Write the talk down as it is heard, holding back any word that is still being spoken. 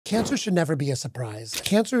Cancer should never be a surprise.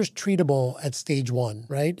 Cancer is treatable at stage 1,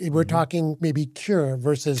 right? We're talking maybe cure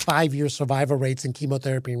versus 5-year survival rates in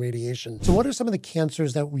chemotherapy and radiation. So what are some of the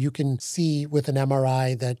cancers that you can see with an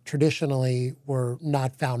MRI that traditionally were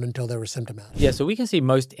not found until they were symptomatic? Yeah, so we can see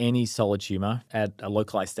most any solid tumor at a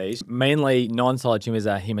localized stage. Mainly non-solid tumors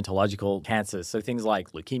are hematological cancers, so things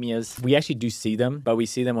like leukemias. We actually do see them, but we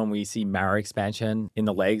see them when we see marrow expansion in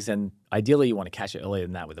the legs, and ideally you want to catch it earlier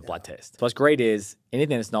than that with a blood test. So what's great is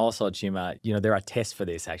anything that's not a solid tumor, there are tests for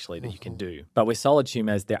this actually that you can do. But with solid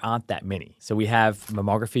tumors, there aren't that many. So we have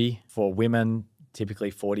mammography for women, typically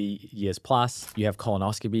 40 years plus. You have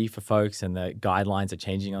colonoscopy for folks, and the guidelines are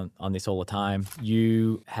changing on this all the time.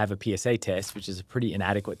 You have a PSA test, which is a pretty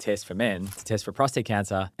inadequate test for men. It's a test for prostate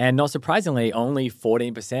cancer. And not surprisingly, only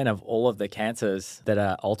 14% of all of the cancers that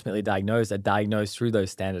are ultimately diagnosed are diagnosed through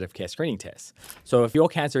those standard of care screening tests. So if your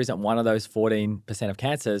cancer isn't one of those 14% of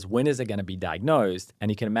cancers, when is it going to be diagnosed?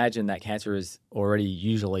 And you can imagine that cancer is already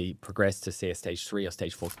usually progressed to, say, a stage 3 or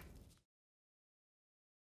stage 4